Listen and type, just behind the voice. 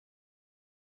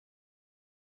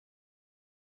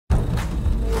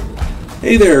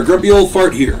Hey there, Grumpy Old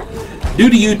Fart here. Due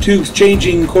to YouTube's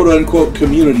changing quote-unquote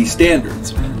community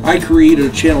standards, I created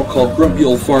a channel called Grumpy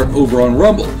Old Fart over on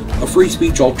Rumble, a free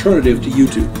speech alternative to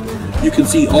YouTube. You can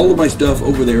see all of my stuff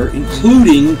over there,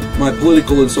 including my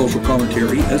political and social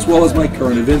commentary, as well as my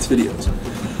current events videos.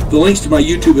 The links to my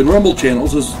YouTube and Rumble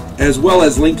channels, as well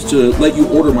as links to let you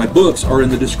order my books, are in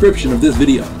the description of this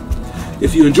video.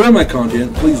 If you enjoy my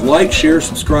content, please like, share,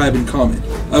 subscribe, and comment.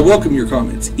 I welcome your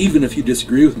comments, even if you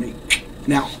disagree with me.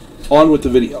 Now, on with the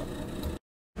video.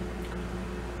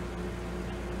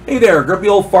 Hey there, Grumpy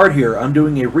Old Fart here. I'm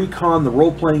doing a Recon the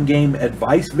role-playing game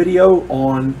advice video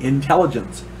on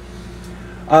intelligence.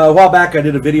 A while back I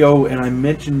did a video and I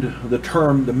mentioned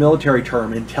the military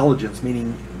term, intelligence,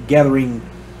 meaning gathering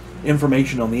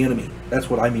information on the enemy. That's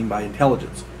what I mean by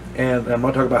intelligence. And I'm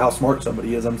not talking about how smart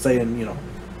somebody is, I'm saying, you know.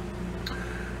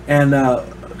 And a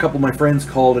couple of my friends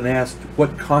called and asked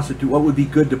what would be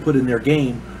good to put in their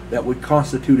game that would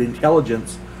constitute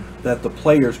intelligence that the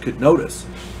players could notice.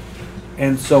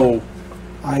 And so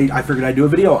I figured I'd do a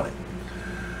video on it.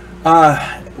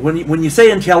 When you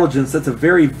say intelligence, that's a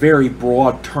very, very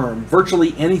broad term.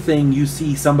 Virtually anything you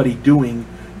see somebody doing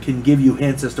can give you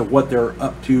hints as to what they're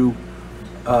up to.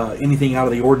 Anything out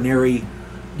of the ordinary.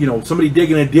 You know, somebody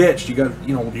digging a ditch, you got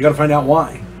to find out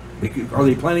why. Are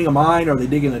they planting a mine? Are they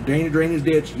digging a drainage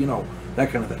ditch? You know, that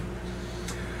kind of thing.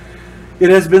 It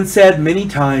has been said many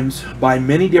times by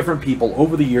many different people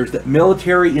over the years that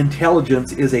military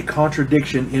intelligence is a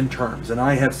contradiction in terms, and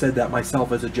I have said that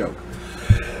myself as a joke.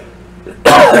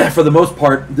 For the most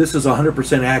part, this is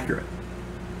 100% accurate.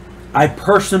 I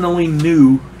personally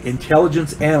knew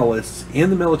intelligence analysts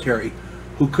in the military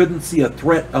who couldn't see a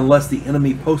threat unless the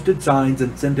enemy posted signs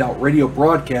and sent out radio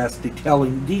broadcasts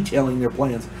detailing their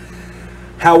plans.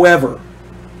 However,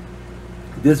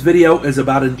 this video is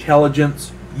about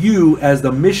intelligence you, as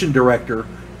the mission director,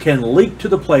 can leak to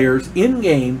the players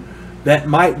in-game that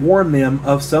might warn them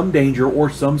of some danger or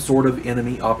some sort of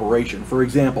enemy operation. For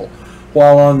example,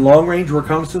 while on long-range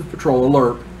reconnaissance patrol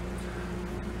alert,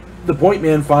 the point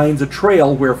man finds a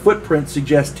trail where footprints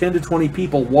suggest 10 to 20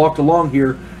 people walked along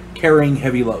here carrying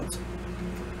heavy loads.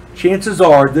 Chances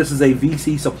are this is a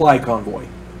VC supply convoy.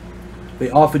 They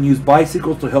often use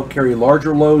bicycles to help carry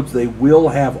larger loads. They will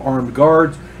have armed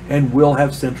guards and will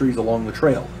have sentries along the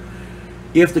trail.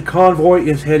 If the convoy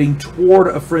is heading toward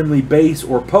a friendly base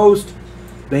or post,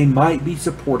 they might be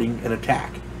supporting an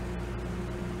attack.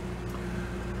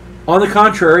 On the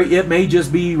contrary, it may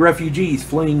just be refugees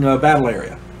fleeing a battle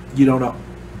area. You don't know.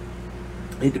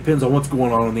 It depends on what's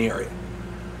going on in the area.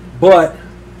 But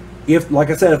if,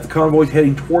 like I said, if the convoy is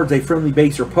heading towards a friendly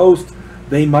base or post,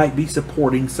 they might be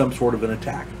supporting some sort of an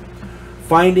attack.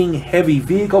 Finding heavy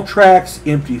vehicle tracks,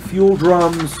 empty fuel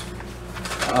drums,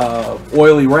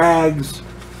 oily rags,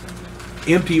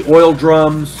 empty oil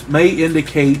drums may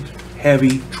indicate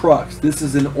heavy trucks. This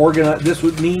is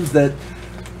means that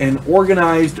an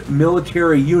organized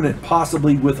military unit,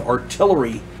 possibly with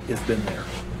artillery, has been there.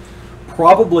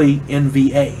 Probably in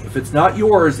VA. If it's not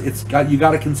yours, you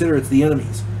got to consider it's the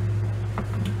enemy's.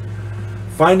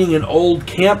 Finding an old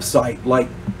campsite, like,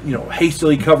 you know,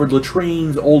 hastily covered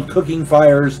latrines, old cooking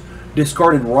fires,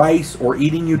 discarded rice or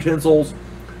eating utensils,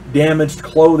 damaged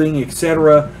clothing,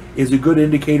 etc., is a good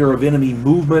indicator of enemy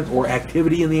movement or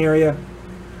activity in the area.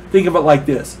 Think of it like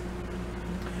this.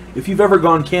 If you've ever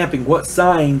gone camping, what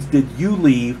signs did you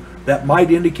leave that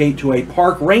might indicate to a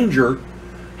park ranger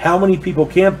how many people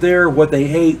camped there, what they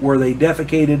ate, where they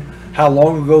defecated, how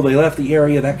long ago they left the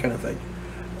area, that kind of thing?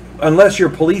 Unless you're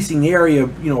policing the area,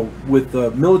 you know, with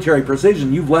military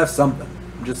precision, you've left something.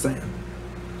 I'm just saying.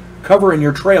 Covering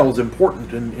your trail is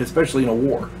important, and especially in a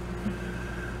war.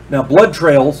 Now, blood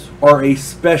trails are a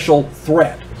special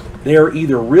threat. They are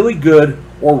either really good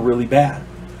or really bad.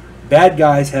 Bad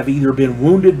guys have either been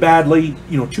wounded badly,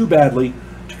 you know, too badly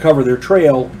to cover their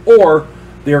trail, or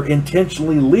they're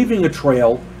intentionally leaving a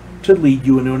trail to lead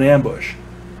you into an ambush.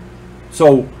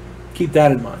 So keep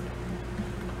that in mind.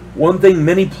 One thing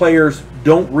many players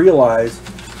don't realize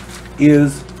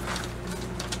is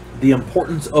the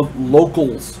importance of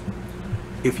locals.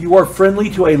 If you are friendly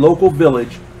to a local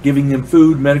village, giving them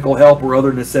food, medical help, or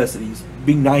other necessities,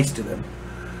 being nice to them,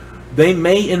 they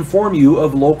may inform you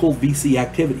of local VC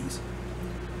activities.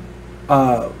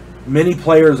 Many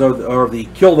players are the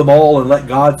kill them all and let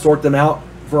God sort them out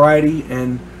variety,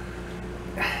 and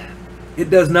it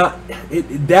does not.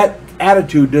 That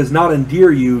attitude does not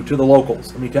endear you to the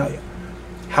locals, let me tell you.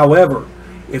 However,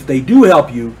 if they do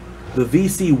help you, the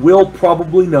VC will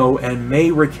probably know and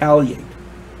may retaliate.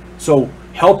 So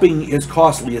helping is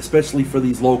costly, especially for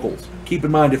these locals. Keep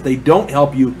in mind, if they don't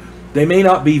help you, they may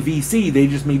not be VC, they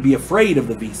just may be afraid of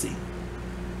the VC.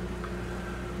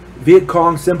 Viet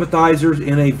Cong sympathizers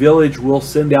in a village will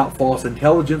send out false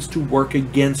intelligence to work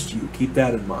against you. Keep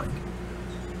that in mind.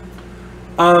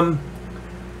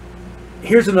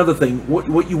 Here's another thing.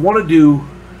 What you want to do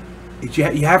is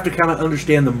you have to kind of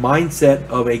understand the mindset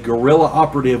of a guerrilla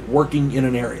operative working in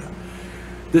an area.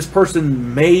 This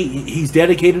person he's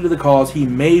dedicated to the cause. He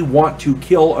may want to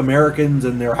kill Americans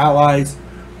and their allies.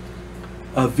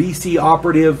 A VC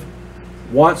operative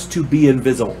wants to be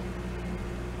invisible.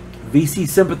 VC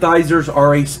sympathizers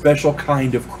are a special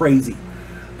kind of crazy.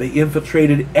 They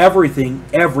infiltrated everything,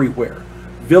 everywhere.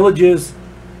 Villages,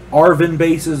 ARVN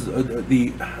bases,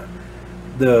 the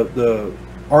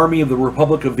Army of the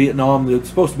Republic of Vietnam, that's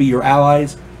supposed to be your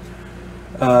allies,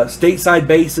 stateside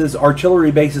bases,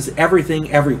 artillery bases,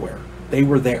 everything, everywhere. They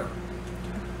were there.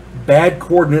 Bad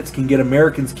coordinates can get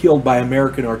Americans killed by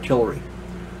American artillery.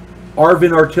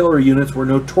 ARVN artillery units were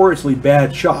notoriously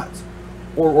bad shots.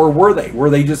 Or were they? Were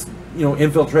they just,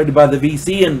 infiltrated by the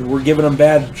VC and were giving them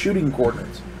bad shooting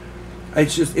coordinates?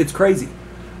 It's crazy.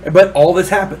 But all this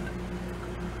happened.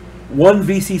 One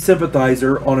VC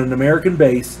sympathizer on an American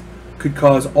base could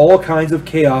cause all kinds of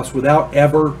chaos without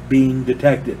ever being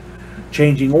detected.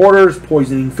 Changing orders,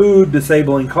 poisoning food,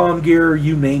 disabling comm gear,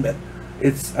 you name it.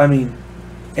 And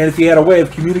if he had a way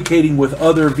of communicating with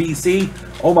other VC,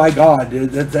 oh my God,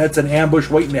 that's an ambush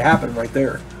waiting to happen right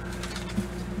there.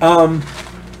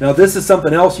 Now this is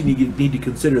something else you need to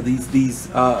consider. These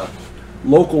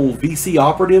local VC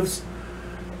operatives,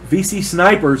 VC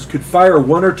snipers could fire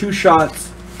 1 or 2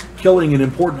 shots, killing an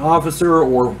important officer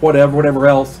or whatever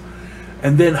else,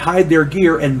 and then hide their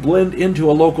gear and blend into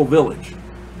a local village.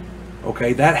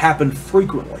 Okay, that happened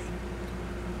frequently.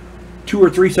 2 or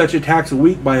 3 such attacks a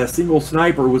week by a single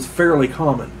sniper was fairly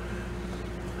common.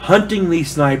 Hunting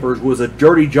these snipers was a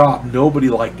dirty job. Nobody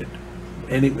liked it.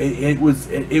 And it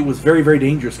was very, very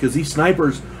dangerous, because these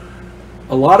snipers,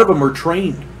 a lot of them are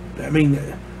trained.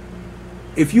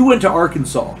 If you went to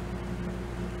Arkansas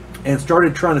and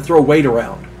started trying to throw weight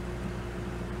around,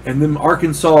 and them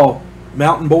Arkansas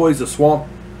mountain boys, the swamp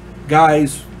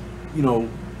guys,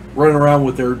 running around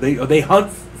with they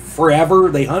hunt forever.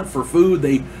 They hunt for food.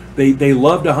 They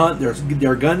love to hunt.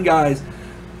 They're gun guys.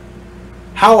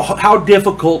 How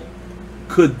difficult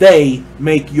could they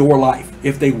make your life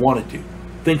if they wanted to?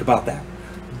 Think about that.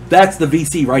 That's the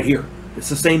VC right here. It's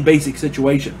the same basic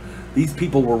situation. These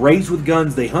people were raised with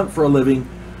guns. They hunt for a living.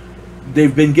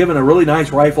 They've been given a really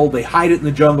nice rifle. They hide it in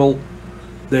the jungle.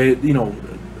 They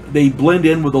blend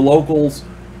in with the locals,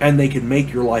 and they can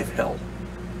make your life hell.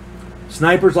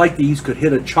 Snipers like these could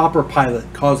hit a chopper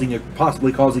pilot,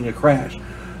 possibly causing a crash.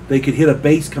 They could hit a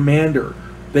base commander.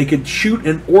 They could shoot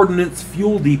an ordnance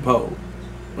fuel depot.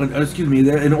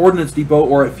 An ordnance depot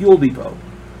or a fuel depot,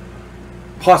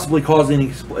 possibly causing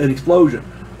an explosion,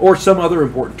 or some other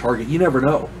important target. You never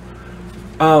know.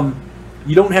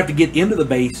 You don't have to get into the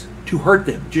base to hurt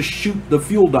them. Just shoot the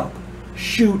fuel dump.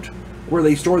 Shoot where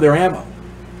they store their ammo.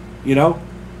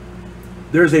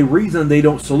 There's a reason they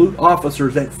don't salute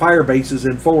officers at fire bases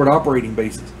and forward operating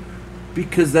bases,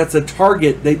 because that's a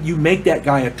target. That you make that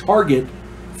guy a target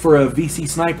for a VC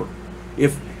sniper.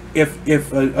 If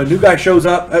a new guy shows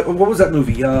up, what was that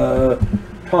movie?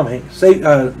 Tom Hanks,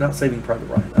 not Saving Private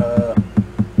Ryan.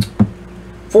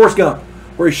 Forrest Gump,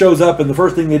 where he shows up and the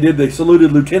first thing they did, they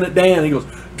saluted Lieutenant Dan. He goes,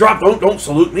 don't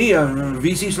salute me.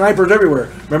 VC snipers everywhere.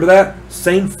 Remember that?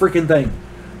 Same freaking thing.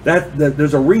 That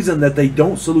there's a reason that they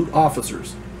don't salute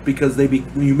officers, because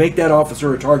when you make that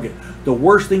officer a target. The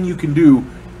worst thing you can do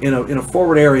in a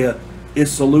forward area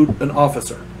is salute an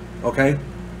officer. Okay.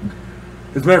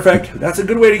 As a matter of fact, that's a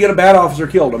good way to get a bad officer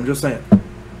killed. I'm just saying.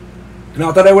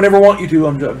 Not that I would ever want you to.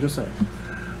 I'm just saying.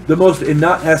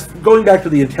 Going back to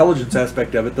the intelligence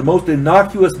aspect of it, the most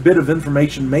innocuous bit of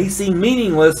information may seem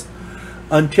meaningless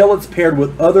until it's paired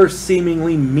with other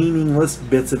seemingly meaningless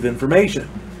bits of information.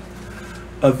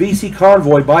 A VC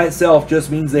convoy by itself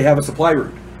just means they have a supply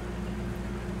route.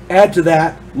 Add to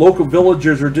that, local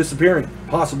villagers are disappearing,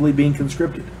 possibly being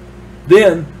conscripted.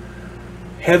 Then,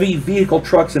 heavy vehicle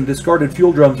trucks and discarded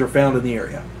fuel drums are found in the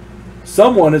area.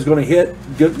 Someone is going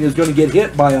to get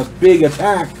hit by a big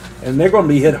attack, and they're going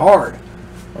to be hit hard.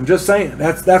 I'm just saying,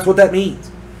 that's what that means.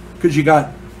 Because you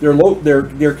got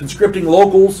they're conscripting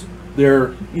locals.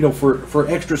 They're for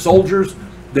extra soldiers.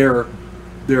 They're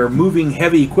moving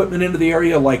heavy equipment into the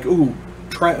area, like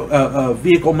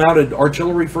vehicle-mounted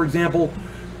artillery, for example.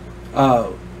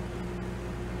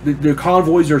 The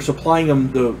convoys are supplying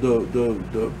them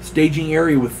the staging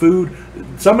area with food.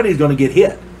 Somebody's going to get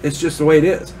hit. It's just the way it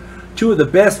is. 2 of the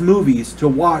best movies to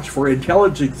watch for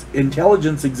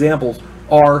intelligence examples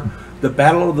are The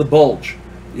Battle of the Bulge.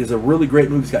 Is a really great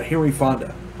movie. It's got Henry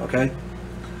Fonda. Okay.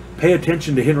 Pay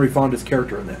attention to Henry Fonda's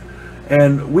character in that.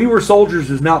 And We Were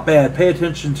Soldiers is not bad. Pay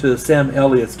attention to Sam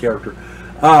Elliott's character.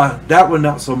 That one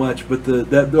not so much, but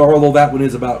although that one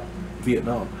is about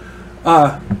Vietnam.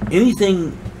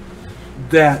 Anything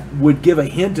that would give a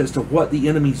hint as to what the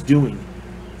enemy's doing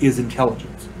is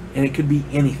intelligence. And it could be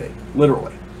anything,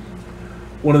 literally.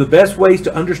 One of the best ways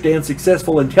to understand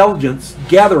successful intelligence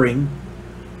gathering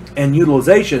and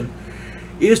utilization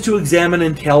is to examine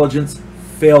intelligence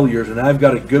failures. And I've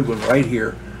got a good one right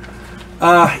here.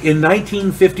 In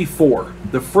 1954,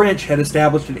 the French had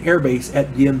established an airbase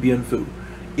at Dien Bien Phu.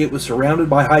 It was surrounded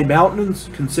by high mountains,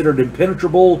 considered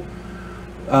impenetrable.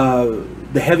 The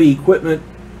heavy equipment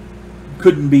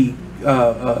couldn't be...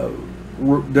 there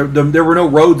were no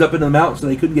roads up into the mountains, so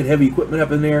they couldn't get heavy equipment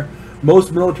up in there.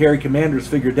 Most military commanders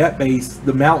figured that base,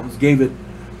 the mountains gave it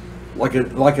like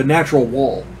a natural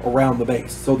wall around the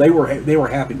base. So they were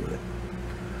happy with it.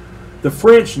 The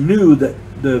French knew that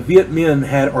the Viet Minh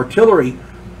had artillery.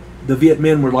 The Viet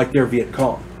Minh were like their Viet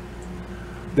Cong.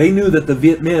 They knew that the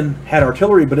Viet Minh had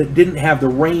artillery, but it didn't have the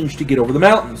range to get over the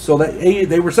mountains, so that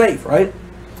they were safe, right?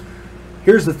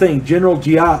 Here's the thing: General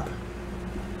Giap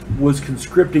was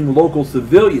conscripting local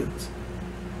civilians,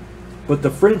 but the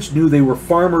French knew they were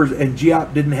farmers, and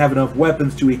Giap didn't have enough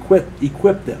weapons to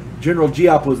equip them. General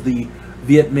Giap was the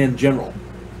Viet Minh general.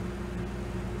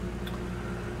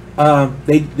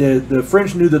 The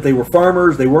French knew that they were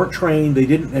farmers, they weren't trained,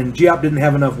 and Giap didn't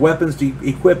have enough weapons to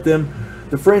equip them.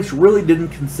 The French really didn't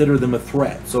consider them a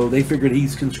threat, so they figured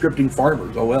he's conscripting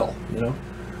farmers. Oh well, you know.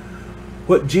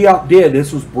 What Giap did,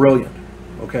 this was brilliant.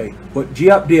 Okay, what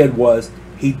Giap did was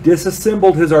he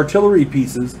disassembled his artillery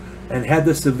pieces and had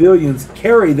the civilians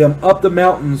carry them up the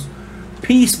mountains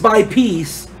piece by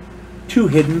piece to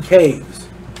hidden caves,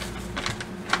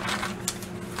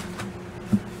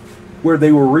 where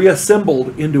they were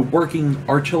reassembled into working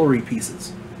artillery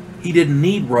pieces. He didn't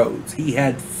need roads, he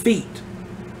had feet.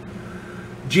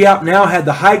 Giap now had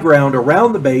the high ground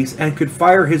around the base and could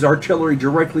fire his artillery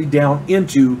directly down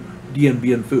into Dien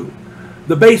Bien Phu.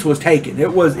 The base was taken.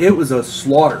 It was a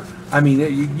slaughter. I mean,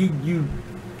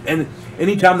 and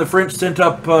anytime the French sent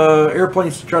up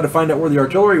airplanes to try to find out where the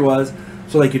artillery was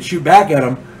so they could shoot back at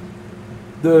them,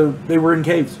 they were in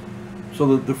caves,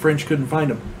 so the French couldn't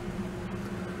find them.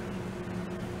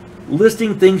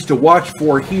 Listing things to watch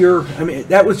for here, I mean,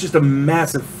 that was just a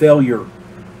massive failure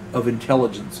of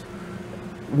intelligence.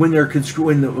 When they're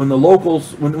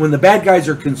when the bad guys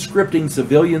are conscripting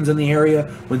civilians in the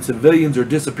area, when civilians are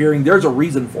disappearing, there's a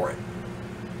reason for it.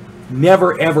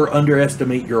 Never ever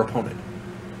underestimate your opponent.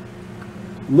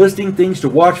 Listing things to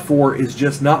watch for is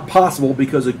just not possible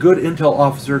because a good intel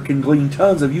officer can glean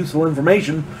tons of useful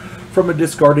information from a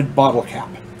discarded bottle cap.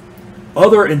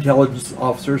 Other intelligence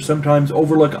officers sometimes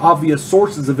overlook obvious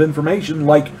sources of information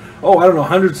like, oh, I don't know,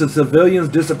 hundreds of civilians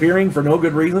disappearing for no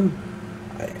good reason.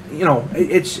 You know,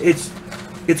 it's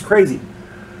crazy.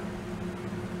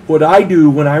 What I do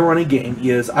when I run a game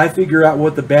is I figure out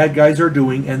what the bad guys are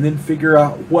doing and then figure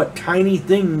out what tiny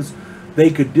things they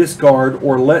could discard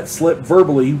or let slip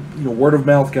verbally, you know, word of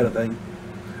mouth kind of thing.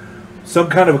 Some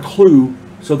kind of a clue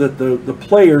so that the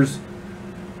players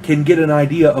can get an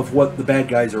idea of what the bad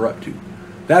guys are up to.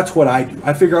 That's what I do.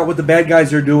 I figure out what the bad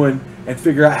guys are doing and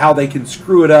figure out how they can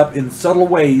screw it up in subtle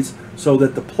ways so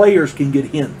that the players can get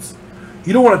hints.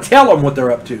 You don't want to tell them what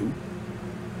they're up to,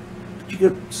 but you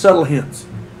get subtle hints.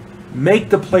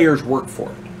 Make the players work for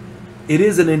it. It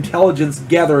is an intelligence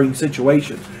gathering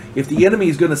situation. If the enemy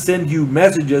is going to send you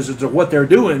messages as to what they're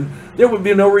doing, there would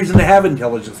be no reason to have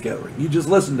intelligence gathering. You just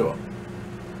listen to them.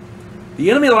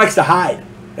 The enemy likes to hide.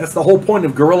 That's the whole point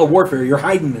of guerrilla warfare. You're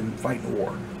hiding and fighting a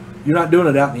war. You're not doing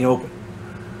it out in the open.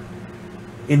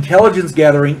 Intelligence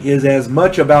gathering is as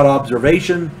much about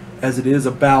observation as it is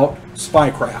about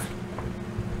spycraft.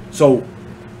 So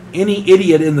any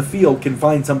idiot in the field can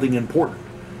find something important.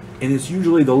 And it's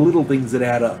usually the little things that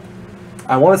add up.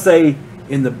 I want to say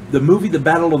in the movie The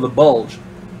Battle of the Bulge,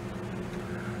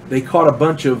 they caught a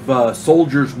bunch of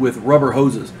soldiers with rubber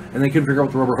hoses. And they couldn't figure out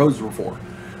what the rubber hoses were for.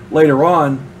 Later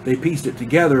on, they pieced it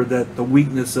together that the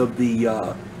weakness of the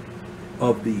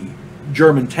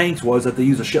German tanks was that they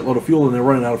use a shitload of fuel and they're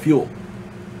running out of fuel.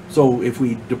 So if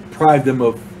we deprive them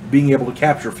of being able to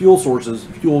capture fuel sources,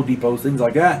 fuel depots, things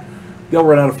like that, they'll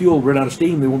run out of fuel, run out of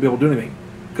steam, they won't be able to do anything.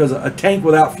 Because a tank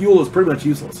without fuel is pretty much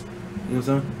useless. You know what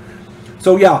I'm saying?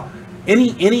 So yeah,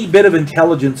 any bit of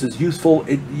intelligence is useful.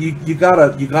 You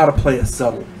gotta play it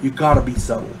subtle. You gotta be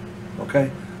subtle.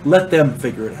 Okay? Let them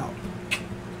figure it out.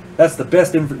 That's the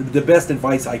best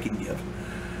advice I can give.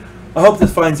 I hope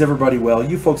this finds everybody well.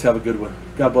 You folks have a good one.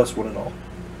 God bless one and all.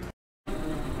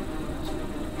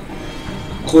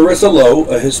 Clarissa Lowe,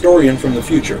 a historian from the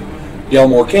future.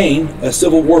 Delmore Kane, a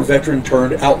Civil War veteran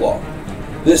turned outlaw.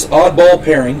 This oddball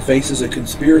pairing faces a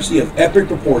conspiracy of epic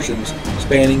proportions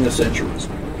spanning the centuries.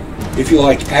 If you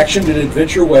like action and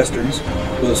adventure westerns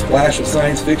with a splash of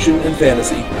science fiction and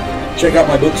fantasy, check out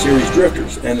my book series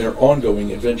Drifters and their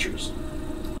ongoing adventures.